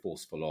was very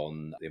forceful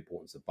on the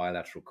importance of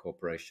bilateral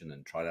cooperation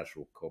and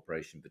trilateral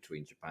cooperation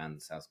between Japan,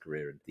 South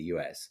Korea, and the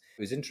US.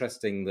 It was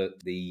interesting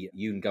that the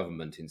Yoon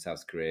government in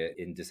South Korea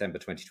in December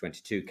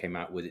 2022 came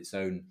out with its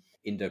own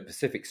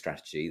Indo-Pacific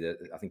strategy.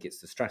 That I think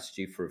it's the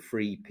strategy for a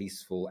free,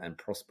 peaceful, and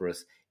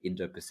prosperous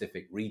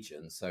Indo-Pacific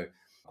region. So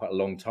quite a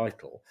long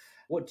title.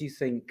 What do you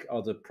think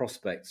are the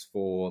prospects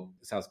for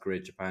South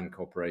Korea-Japan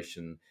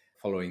cooperation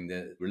following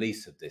the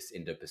release of this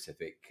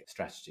Indo-Pacific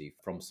strategy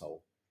from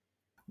Seoul?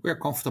 We are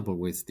comfortable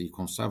with the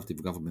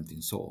conservative government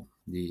in Seoul.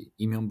 The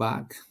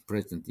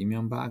President Lee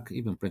Myung-bak,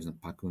 even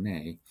President Park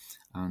Geun-hye,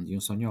 and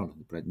Yoon Suk-yeol,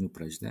 the new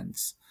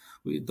presidents,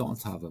 we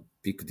don't have a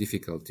big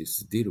difficulties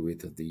to deal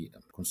with the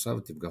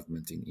conservative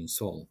government in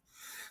Seoul.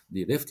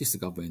 The leftist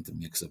government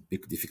makes a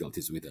big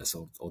difficulties with us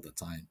all the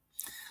time.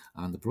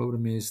 And the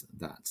problem is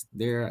that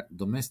their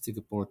domestic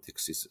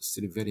politics is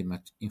still very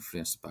much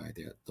influenced by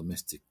their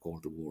domestic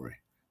Cold War.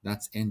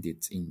 That's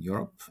ended in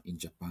Europe, in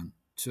Japan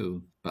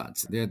too,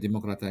 but their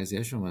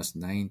democratization was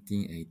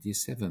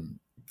 1987.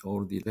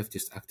 All the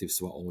leftist activists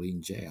were all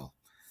in jail.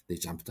 They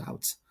jumped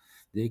out.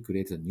 They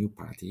created a new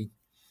party.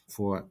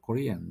 For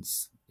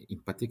Koreans,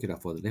 in particular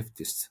for the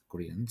leftist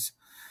Koreans,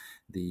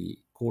 the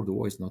Cold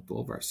War is not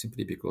over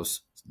simply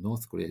because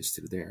North Korea is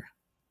still there.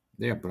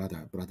 They are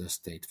brother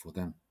state for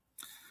them.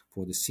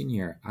 For the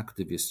senior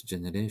activist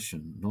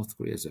generation, North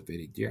Korea is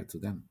very dear to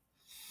them.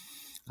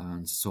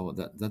 And so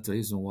that's the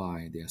reason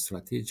why their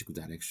strategic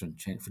direction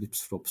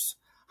flips-flops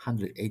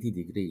 180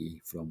 degrees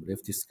from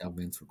leftist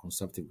governments to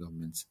conservative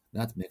governments.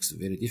 That makes it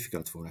very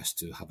difficult for us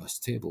to have a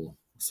stable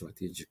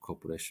strategic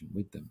cooperation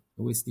with them.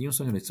 With Yoon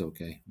Suk-yeol, it's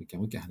okay. We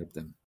can help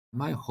them.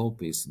 My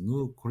hope is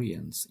new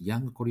Koreans,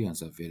 young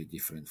Koreans are very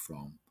different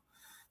from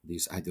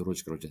this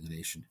ideological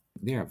generation.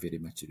 They are very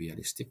much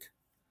realistic,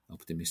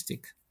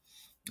 optimistic,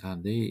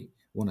 and they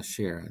want to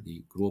share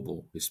the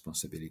global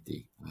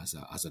responsibility as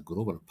a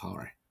global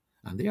power.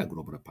 And they are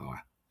global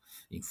power,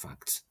 in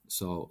fact.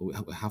 So we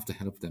have to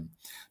help them.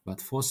 But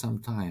for some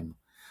time,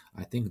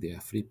 I think they are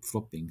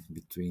flip-flopping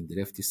between the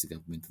leftist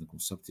government and the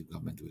conservative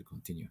government will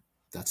continue.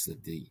 That's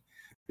the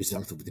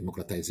result of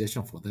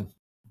democratization for them.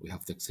 We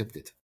have to accept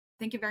it.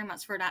 Thank you very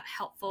much for that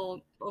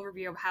helpful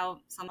overview of how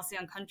some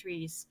ASEAN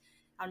countries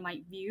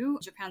might view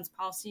Japan's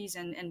policies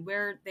and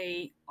where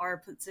they are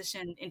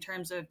positioned in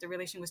terms of the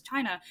relation with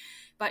China.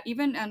 But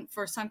even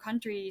for some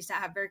countries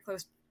that have very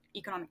close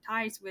economic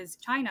ties with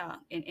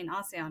China in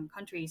ASEAN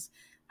countries,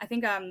 I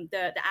think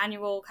the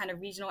annual kind of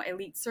regional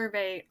elite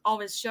survey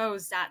always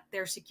shows that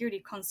their security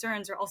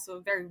concerns are also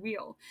very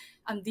real.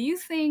 Do you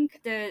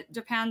think the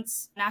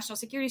Japan's national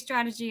security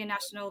strategy and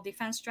national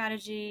defense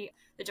strategy,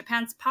 the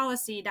Japan's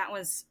policy that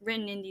was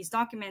written in these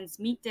documents,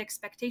 meet the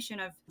expectation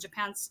of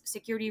Japan's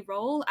security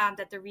role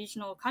that the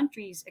regional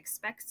countries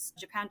expects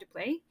Japan to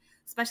play,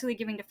 especially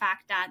given the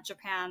fact that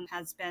Japan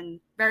has been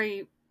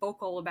very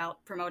vocal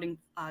about promoting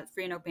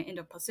free and open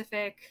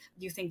Indo-Pacific?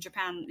 Do you think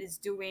Japan is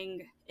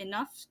doing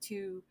enough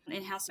to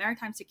enhance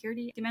maritime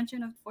security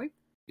dimension of FOIP?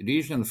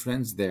 Regional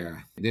friends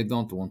there, they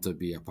don't want to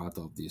be a part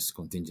of this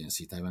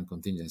contingency, Taiwan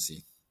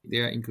contingency.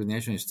 Their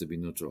inclination is to be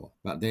neutral,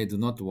 but they do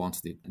not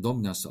want the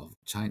dominance of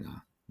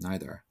China,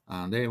 neither.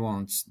 And they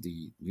want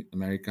the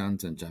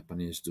Americans and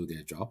Japanese to do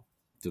their job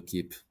to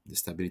keep the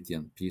stability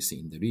and peace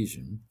in the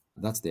region.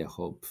 That's their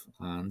hope.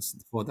 And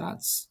for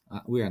that,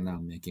 we are now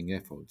making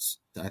efforts.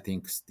 I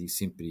think this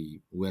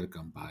simply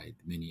welcomed by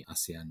many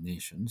ASEAN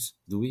nations.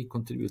 Do we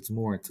contribute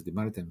more to the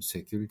maritime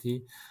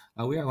security?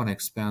 We are going to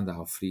expand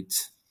our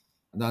fleet.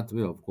 That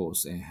will, of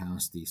course,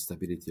 enhance the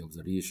stability of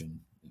the region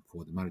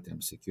for the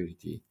maritime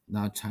security.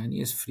 Now,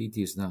 Chinese fleet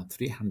is now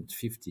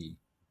 350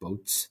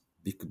 boats,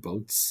 big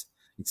boats.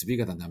 It's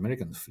bigger than the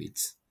American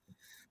fleet.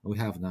 We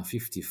have now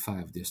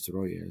 55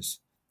 destroyers,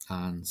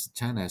 and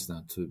China is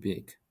now too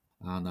big.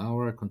 And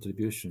our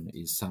contribution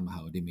is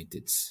somehow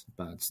limited,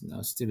 but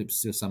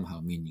still somehow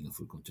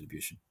meaningful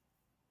contribution.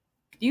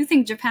 Do you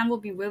think Japan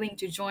will be willing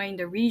to join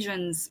the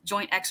region's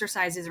joint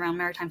exercises around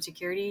maritime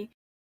security?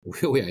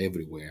 We are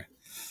everywhere.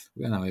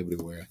 We are now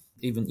everywhere.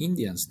 Even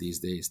Indians these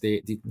days, they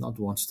did not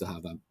want to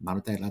have a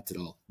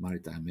multilateral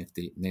maritime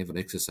naval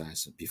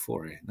exercise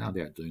before. Now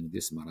they are doing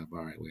this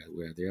Malabar.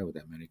 We are there with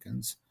the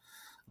Americans.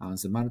 And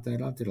the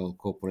multilateral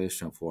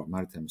cooperation for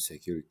maritime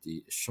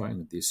security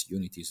showing this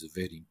unity is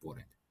very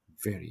important.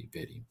 Very,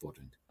 very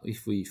important.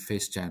 If we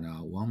face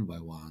China one by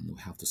one,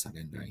 we have to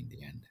surrender in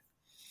the end.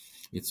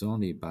 It's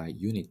only by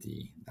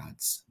unity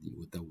that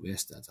the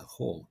West as a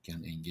whole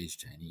can engage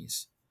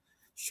Chinese.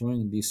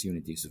 Showing this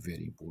unity is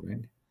very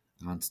important,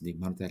 and the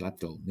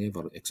multilateral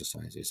naval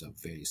exercises are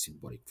very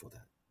symbolic for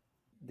that.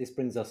 This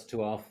brings us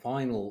to our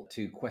final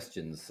two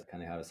questions,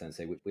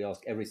 Kanehara-sensei, which we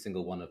ask every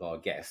single one of our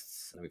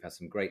guests. And we've had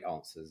some great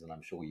answers, and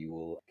I'm sure you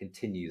will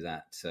continue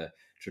that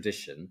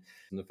tradition.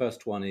 And the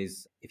first one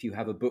is, if you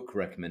have a book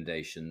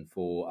recommendation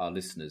for our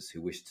listeners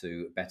who wish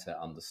to better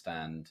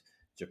understand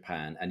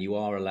Japan, and you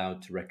are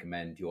allowed to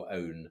recommend your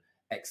own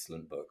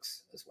excellent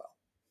books as well.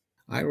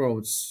 I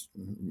wrote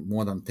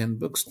more than 10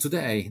 books.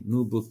 Today,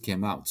 new book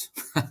came out.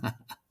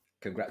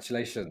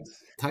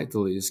 Congratulations.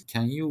 Title is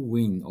Can You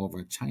Win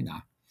Over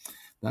China?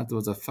 That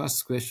was the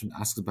first question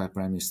asked by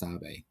Prime Minister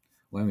Abe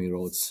when we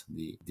wrote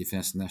the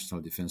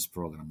National Defense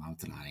Program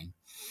outline.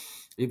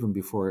 Even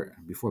before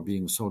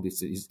being sold,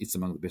 it's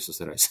among the best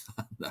sellers.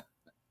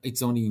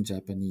 It's only in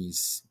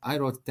Japanese. I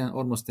wrote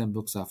almost 10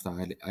 books after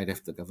I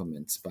left the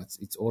government, but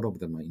it's all of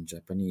them are in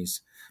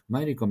Japanese.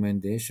 My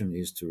recommendation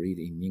is to read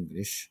in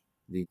English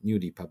the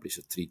newly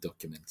published 3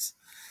 documents: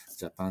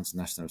 Japan's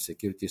National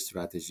Security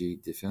Strategy,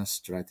 Defense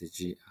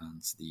Strategy,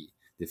 and the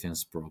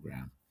Defense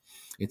Program.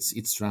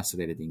 It's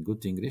translated in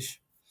good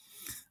English,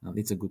 and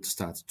it's a good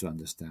start to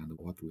understand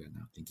what we are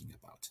now thinking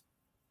about.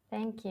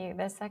 Thank you.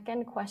 The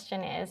second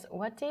question is,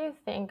 what do you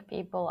think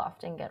people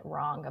often get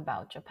wrong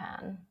about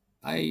Japan?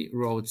 I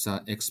wrote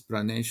an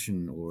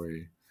explanation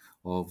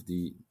of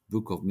the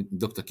book of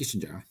Dr.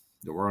 Kissinger,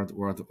 The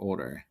World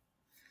Order.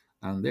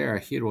 And there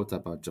he wrote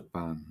about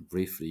Japan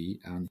briefly,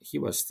 and he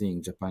was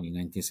seeing Japan in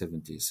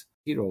 1970s.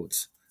 He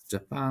wrote,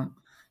 Japan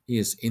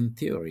is in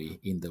theory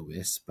in the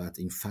West, but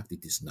in fact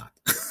it is not.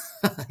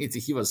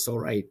 He was so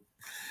right.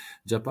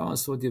 Japan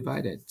was so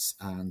divided,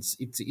 and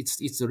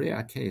it's a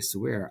rare case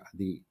where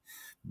the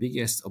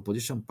biggest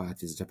opposition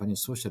parties,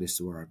 Japanese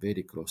socialists, were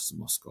very close to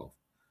Moscow.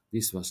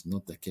 This was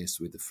not the case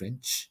with the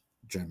French,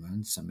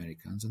 Germans,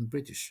 Americans, and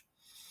British.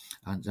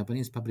 And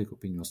Japanese public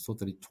opinion was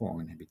totally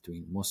torn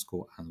between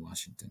Moscow and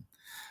Washington.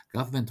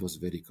 Government was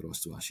very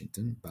close to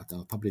Washington, but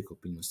our public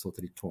opinion was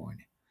totally torn.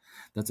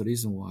 That's the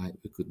reason why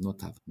we could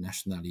not have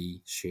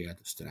nationally shared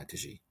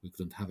strategy. We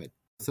couldn't have it.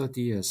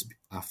 30 years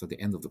after the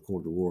end of the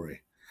Cold War,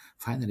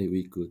 finally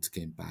we could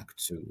came back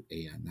to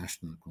a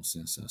national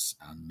consensus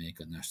and make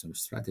a national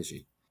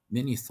strategy.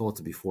 Many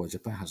thought before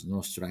Japan has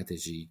no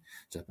strategy,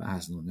 Japan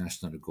has no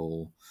national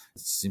goal,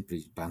 it's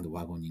simply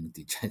bandwagoning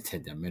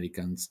the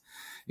Americans.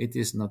 It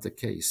is not the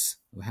case.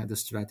 We had a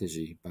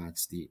strategy, but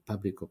the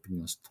public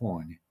opinion was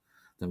torn,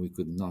 that we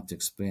could not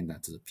explain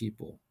that to the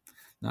people.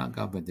 Now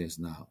government is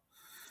now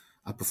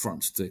up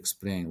front to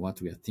explain what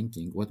we are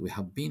thinking, what we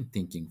have been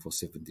thinking for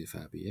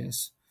 75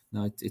 years.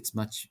 Now it's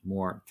much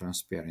more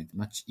transparent,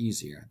 much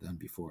easier than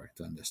before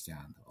to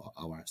understand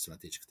our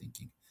strategic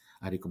thinking.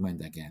 I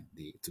recommend again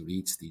to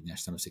read the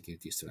National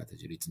Security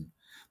Strategy written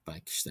by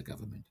Kishida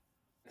government.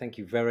 Thank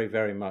you very,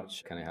 very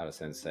much,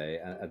 Kanehara-sensei,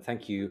 and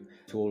thank you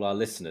to all our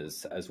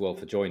listeners as well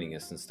for joining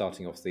us and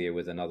starting off the year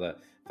with another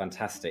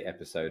fantastic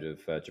episode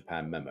of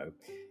Japan Memo.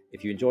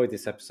 If you enjoyed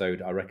this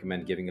episode, I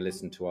recommend giving a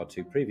listen to our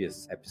 2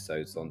 previous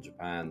episodes on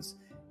Japan's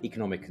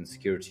economic and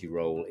security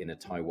role in a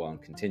Taiwan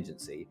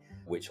contingency,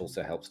 which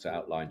also helps to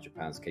outline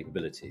Japan's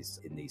capabilities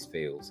in these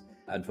fields.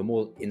 And for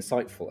more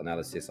insightful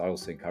analysis, I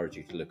also encourage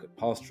you to look at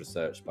past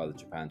research by the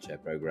Japan Chair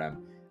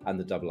Programme and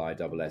the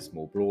IISS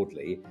more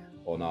broadly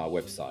on our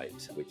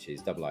website, which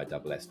is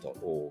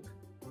iiss.org.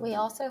 We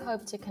also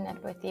hope to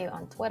connect with you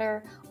on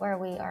Twitter, where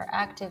we are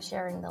active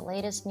sharing the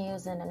latest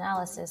news and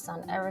analysis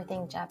on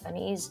everything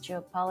Japanese,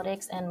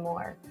 geopolitics, and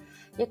more.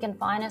 You can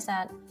find us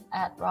at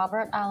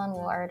Robert Allen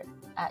Ward,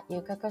 at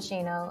Yuka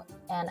Koshino,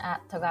 and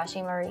at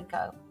Togashi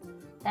Mariko.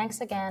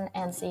 Thanks again,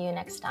 and see you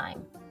next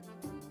time.